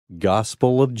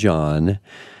Gospel of John,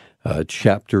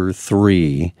 chapter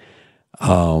 3.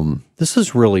 This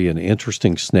is really an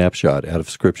interesting snapshot out of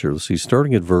Scripture. Let's see,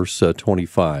 starting at verse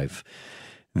 25.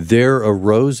 There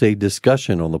arose a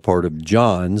discussion on the part of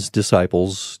John's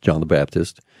disciples, John the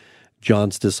Baptist,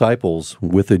 John's disciples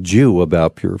with a Jew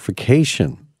about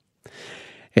purification.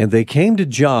 And they came to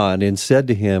John and said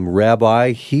to him,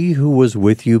 Rabbi, he who was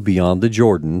with you beyond the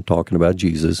Jordan, talking about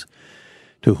Jesus,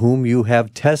 to whom you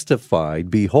have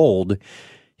testified, behold,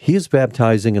 he is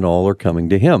baptizing and all are coming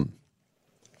to him.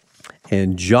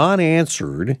 And John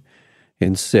answered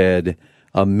and said,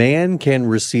 a man can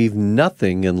receive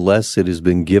nothing unless it has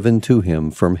been given to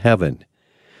him from heaven.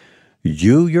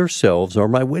 You yourselves are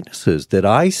my witnesses that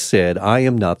I said I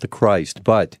am not the Christ,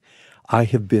 but I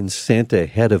have been sent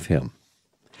ahead of him.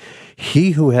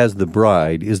 He who has the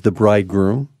bride is the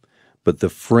bridegroom, but the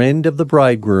friend of the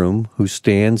bridegroom who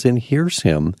stands and hears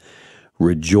him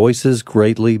rejoices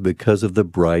greatly because of the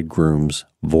bridegroom's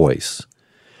voice.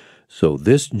 So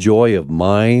this joy of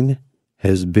mine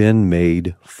has been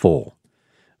made full.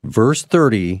 Verse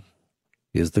 30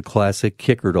 is the classic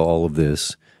kicker to all of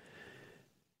this.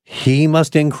 He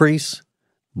must increase,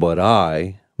 but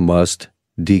I must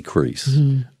decrease.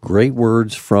 Mm-hmm. Great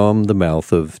words from the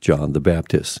mouth of John the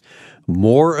Baptist.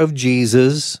 More of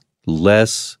Jesus,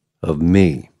 less of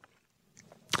me.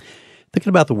 Thinking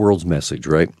about the world's message,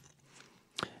 right?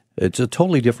 It's a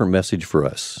totally different message for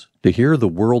us. To hear the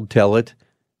world tell it,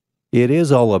 it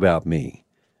is all about me.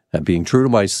 I'm being true to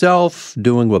myself,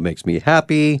 doing what makes me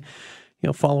happy,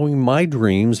 following my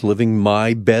dreams, living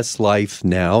my best life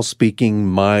now, speaking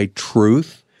my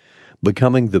truth,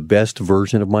 becoming the best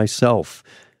version of myself.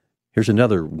 Here's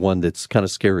another one that's kind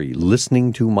of scary,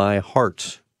 listening to my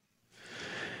heart.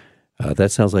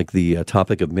 That sounds like the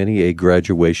topic of many a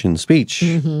graduation speech.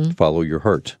 Mm-hmm. Follow your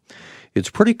heart. It's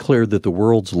pretty clear that the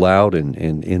world's loud and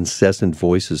incessant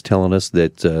voice is telling us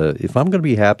that if I'm going to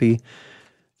be happy,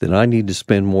 then I need to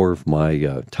spend more of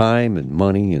my time and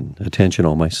money and attention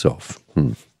on myself.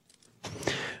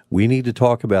 We need to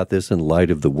talk about this in light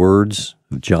of the words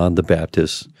of John the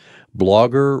Baptist.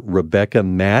 Blogger Rebecca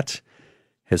Matt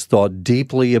has thought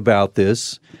deeply about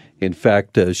this. In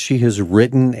fact, she has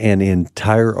written an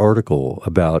entire article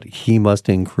about he must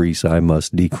increase, I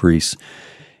must decrease.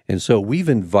 And so we've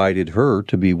invited her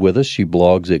to be with us. She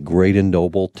blogs at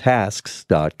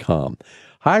greatandnobletasks.com.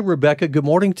 Hi, Rebecca. Good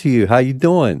morning to you. How you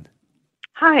doing?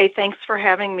 Hi. Thanks for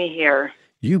having me here.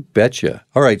 You betcha.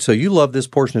 All right. So you love this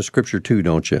portion of Scripture too,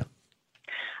 don't you?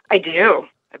 I do.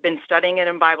 I've been studying it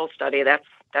in Bible study. That's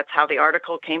how the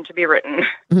article came to be written.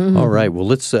 Mm-hmm. All right.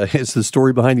 Well, it's the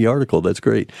story behind the article. That's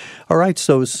great. All right.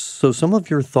 So some of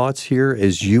your thoughts here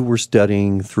as you were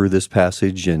studying through this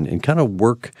passage and kind of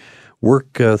work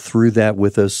through that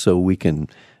with us so we can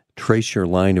trace your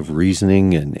line of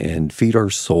reasoning and feed our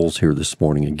souls here this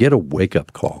morning and get a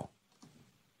wake-up call.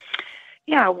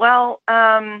 Yeah, well,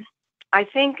 I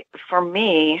think for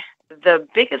me, the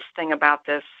biggest thing about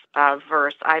this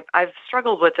verse, I've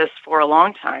struggled with this for a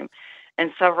long time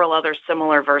and several other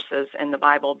similar verses in the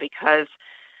Bible because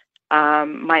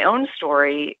my own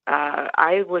story,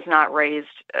 I was not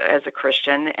raised as a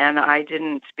Christian, and I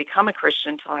didn't become a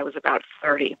Christian until I was about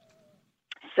 30.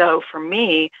 So for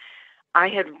me, I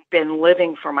had been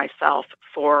living for myself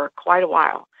for quite a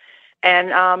while.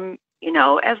 And,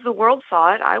 as the world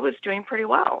saw it, I was doing pretty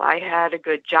well. I had a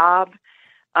good job.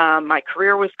 My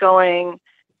career was going.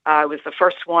 I was the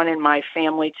first one in my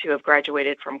family to have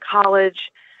graduated from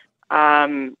college.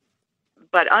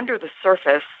 But under the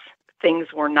surface,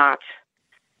 things were not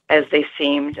as they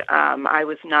seemed. I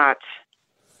was not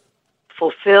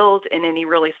fulfilled in any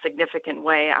really significant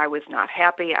way. I was not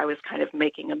happy. I was kind of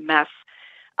making a mess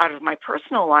out of my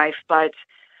personal life, but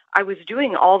I was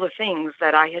doing all the things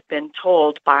that I had been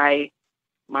told by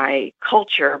my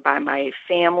culture, by my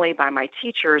family, by my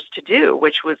teachers to do,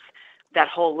 which was that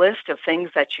whole list of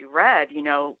things that you read,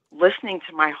 listening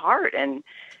to my heart and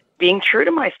being true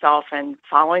to myself and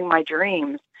following my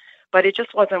dreams. But it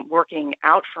just wasn't working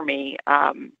out for me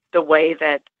the way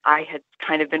that I had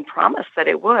kind of been promised that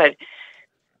it would.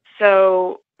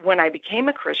 So when I became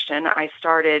a Christian, I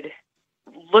started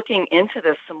looking into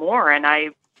this some more, and I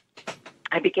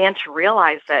began to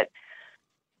realize that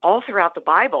all throughout the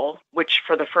Bible, which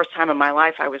for the first time in my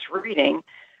life I was reading,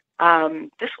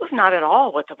 this was not at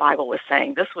all what the Bible was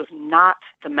saying. This was not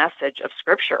the message of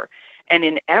Scripture. And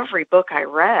in every book I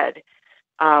read,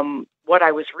 what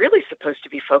I was really supposed to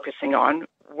be focusing on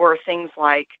were things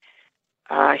like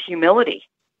humility,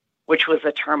 which was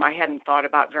a term I hadn't thought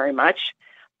about very much,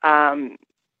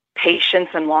 patience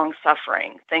and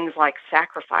long-suffering, things like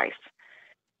sacrifice.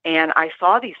 And I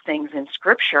saw these things in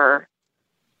Scripture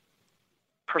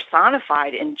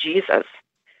personified in Jesus.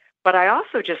 But I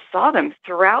also just saw them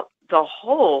throughout the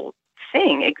whole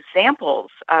thing,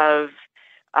 examples of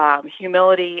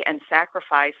humility and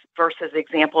sacrifice versus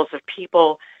examples of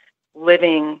people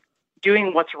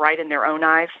doing what's right in their own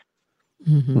eyes,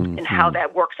 and how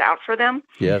that works out for them.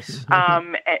 Yes.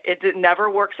 It never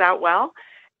works out well.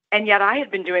 And yet I had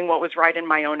been doing what was right in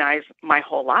my own eyes my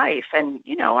whole life. And,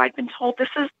 I'd been told this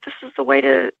is the way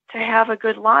to have a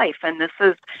good life. And this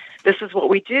is what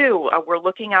we do. We're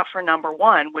looking out for number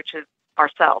one, which is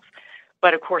ourselves.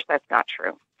 But of course, that's not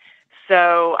true.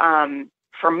 So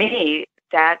for me,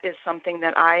 that is something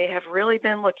that I have really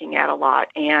been looking at a lot.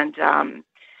 And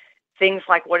things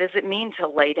like, what does it mean to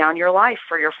lay down your life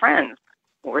for your friends?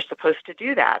 We're supposed to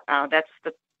do that.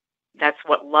 That's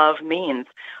what love means.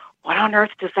 What on earth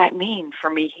does that mean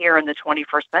for me here in the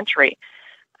 21st century?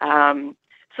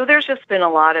 So there's just been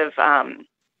a lot of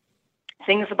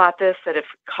things about this that have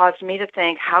caused me to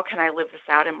think, how can I live this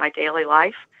out in my daily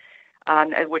life?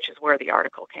 Which is where the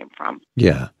article came from.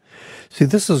 Yeah. See,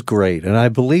 this is great. And I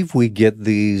believe we get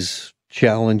these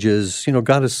challenges.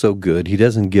 God is so good. He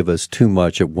doesn't give us too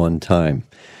much at one time.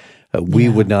 We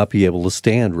would not be able to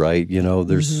stand, right?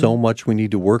 There's so much we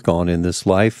need to work on in this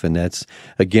life. And that's,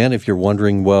 again, if you're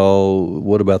wondering, well,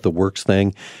 what about the works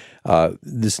thing?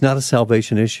 This is not a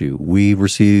salvation issue. We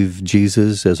receive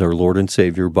Jesus as our Lord and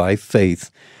Savior by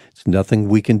faith. It's nothing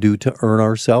we can do to earn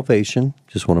our salvation.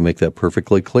 Just want to make that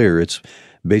perfectly clear. It's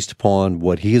based upon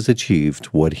what He has achieved,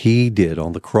 what He did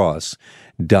on the cross,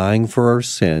 dying for our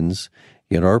sins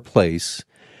in our place.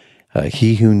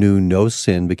 He who knew no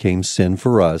sin became sin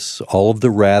for us. All of the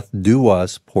wrath due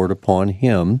us poured upon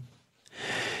Him.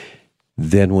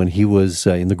 Then when He was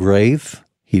in the grave,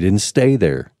 He didn't stay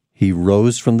there. He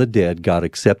rose from the dead. God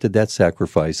accepted that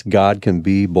sacrifice. God can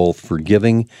be both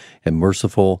forgiving and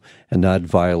merciful and not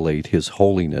violate His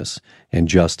holiness and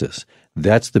justice.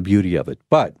 That's the beauty of it.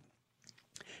 But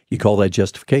you call that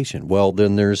justification. Well,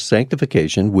 then there's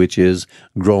sanctification, which is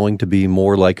growing to be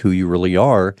more like who you really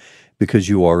are, because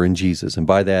you are in Jesus. And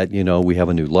by that, we have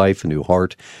a new life, a new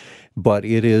heart. But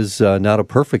it is not a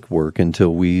perfect work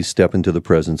until we step into the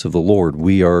presence of the Lord.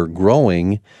 We are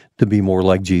growing to be more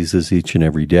like Jesus each and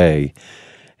every day.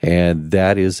 And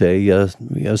that is a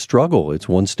struggle. It's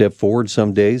one step forward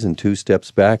some days and two steps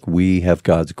back. We have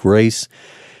God's grace.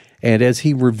 And as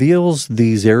He reveals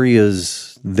these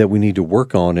areas that we need to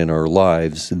work on in our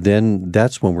lives, then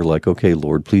that's when we're like, okay,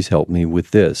 Lord, please help me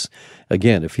with this.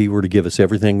 Again, if He were to give us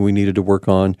everything we needed to work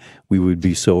on, we would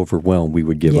be so overwhelmed, we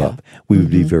would give up. We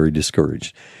would be very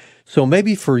discouraged. So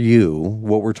maybe for you,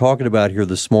 what we're talking about here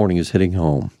this morning is hitting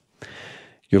home.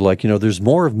 You're like, there's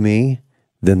more of me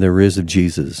than there is of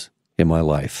Jesus in my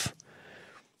life.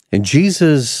 And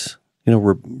Jesus,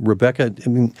 Rebecca,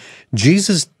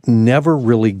 Jesus never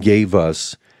really gave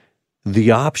us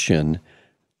the option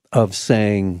of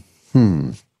saying,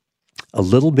 a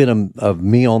little bit of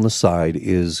me on the side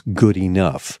is good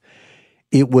enough.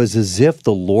 It was as if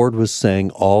the Lord was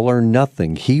saying all or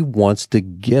nothing. He wants to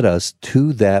get us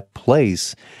to that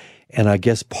place. And I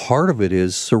guess part of it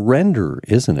is surrender,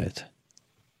 isn't it?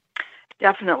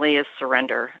 Definitely is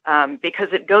surrender, because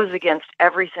it goes against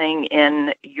everything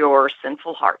in your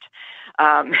sinful heart,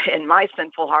 in my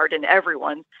sinful heart, and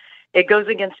everyone. It goes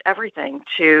against everything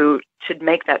to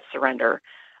make that surrender.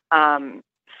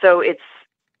 So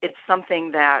it's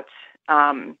something that,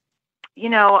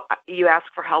 you ask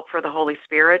for help for the Holy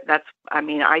Spirit.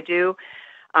 I do.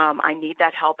 I need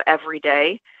that help every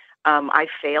day. I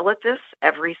fail at this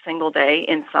every single day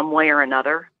in some way or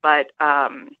another, but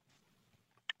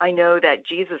I know that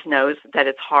Jesus knows that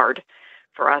it's hard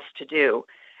for us to do.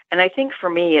 And I think for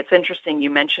me, it's interesting you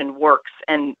mentioned works.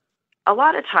 And a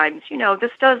lot of times,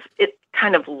 it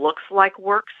kind of looks like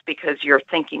works because you're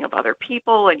thinking of other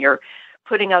people and you're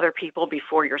putting other people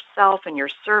before yourself and you're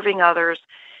serving others.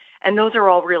 And those are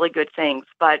all really good things.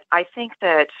 But I think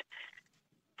that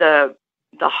the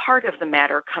heart of the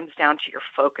matter comes down to your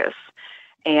focus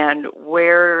and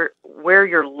where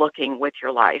you're looking with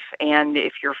your life. And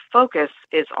if your focus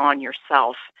is on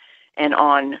yourself and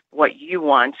on what you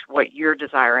want, what you're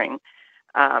desiring,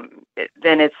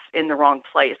 then it's in the wrong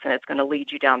place and it's going to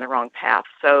lead you down the wrong path.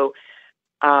 So,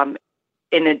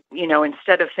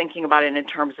 instead of thinking about it in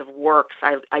terms of works,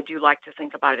 I do like to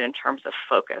think about it in terms of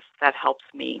focus. That helps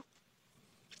me.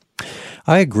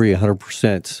 I agree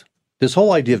 100%. This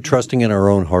whole idea of trusting in our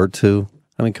own heart too.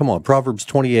 I mean, come on, Proverbs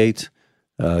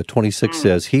 28:26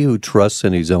 says, "He who trusts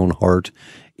in his own heart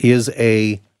is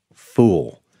a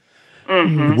fool."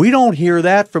 Mm-hmm. We don't hear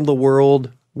that from the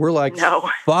world We're like, No.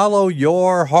 follow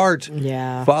your heart,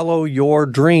 Yeah. follow your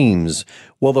dreams.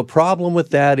 Well, the problem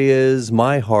with that is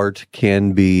my heart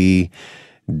can be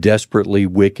desperately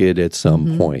wicked at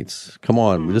some points. Come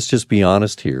on, let's just be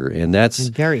honest here. And that's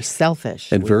And very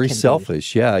selfish. and we very can be.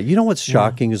 selfish. Yeah. You know what's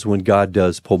shocking is when God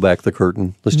does pull back the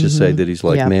curtain. Let's just say that he's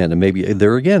like, Yeah. man, and maybe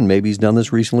there again, maybe he's done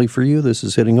this recently for you. This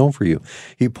is hitting home for you.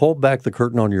 He pulled back the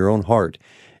curtain on your own heart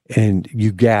and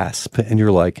you gasp and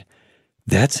you're like,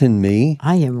 that's in me.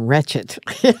 I am wretched.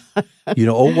 You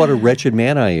know, oh, what a wretched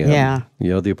man I am. Yeah.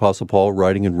 You know, the Apostle Paul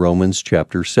writing in Romans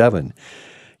chapter 7.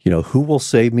 You know, who will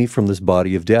save me from this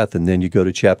body of death? And then you go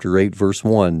to chapter 8, verse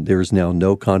 1. There is now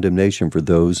no condemnation for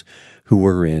those who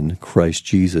are in Christ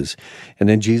Jesus. And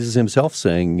then Jesus himself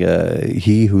saying,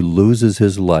 he who loses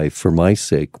his life for my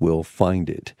sake will find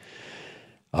it.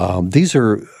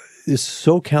 It's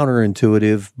so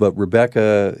counterintuitive, but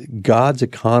Rebecca, God's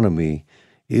economy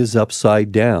is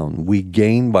upside down. We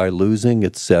gain by losing,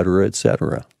 et cetera, et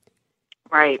cetera.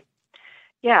 Right.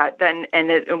 Yeah.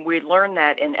 And we learn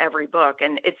that in every book,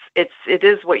 and it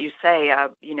is what you say.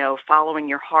 Following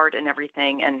your heart and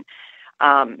everything, and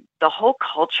the whole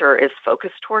culture is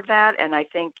focused toward that. And I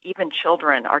think even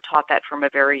children are taught that from a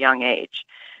very young age.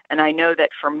 And I know that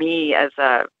for me, as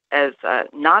a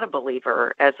not a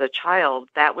believer, as a child,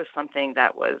 that was something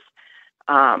that was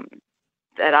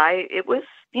it was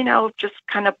just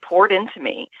kind of poured into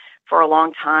me for a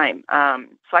long time.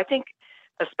 So I think,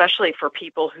 especially for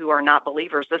people who are not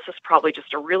believers, this is probably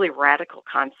just a really radical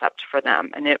concept for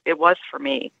them, and it was for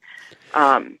me.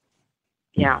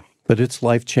 Yeah. But it's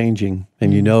life-changing,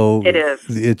 and it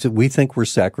is. We think we're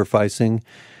sacrificing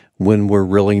when we're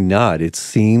really not. It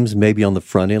seems maybe on the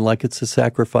front end like it's a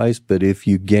sacrifice, but if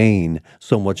you gain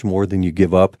so much more than you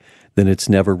give up, then it's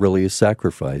never really a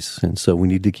sacrifice. And so we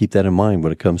need to keep that in mind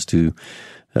when it comes to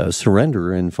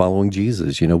surrender and following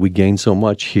Jesus. We gain so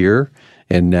much here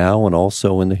and now and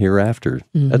also in the hereafter.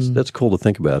 That's cool to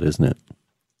think about, isn't it?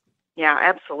 Yeah,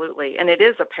 absolutely. And it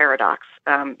is a paradox.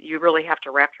 You really have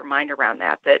to wrap your mind around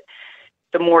that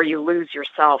the more you lose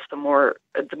yourself, the more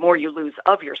you lose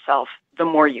of yourself, the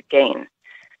more you gain.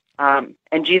 And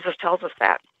Jesus tells us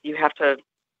that. You have to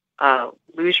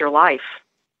lose your life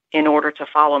in order to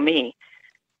follow me.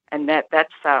 And that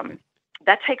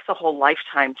takes a whole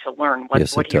lifetime to learn what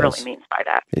he really means by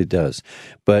that. It does.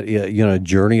 But, a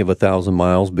journey of 1,000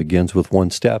 miles begins with one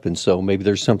step. And so maybe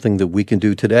there's something that we can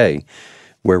do today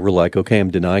where we're like, okay, I'm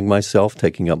denying myself,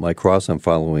 taking up my cross, I'm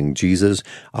following Jesus.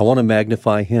 I want to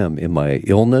magnify him in my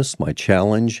illness, my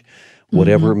challenge,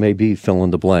 whatever it may be, fill in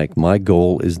the blank. My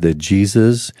goal is that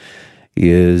Jesus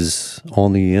is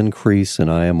on the increase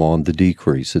and I am on the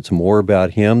decrease. It's more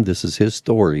about him. This is his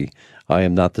story. I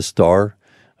am not the star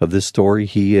of this story.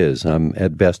 He is. I'm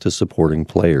at best a supporting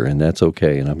player, and that's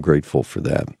okay, and I'm grateful for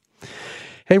that.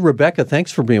 Hey, Rebecca,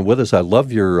 thanks for being with us. I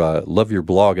love your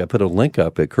blog. I put a link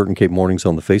up at Kurt and Kate Mornings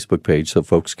on the Facebook page so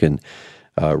folks can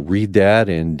read that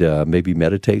and maybe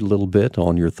meditate a little bit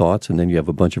on your thoughts, and then you have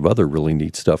a bunch of other really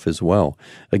neat stuff as well.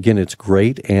 Again, it's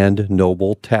Great and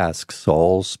Noble Tasks,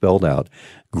 all spelled out,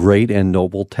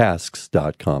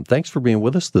 greatandnobletasks.com. Thanks for being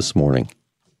with us this morning.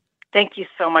 Thank you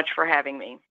so much for having me.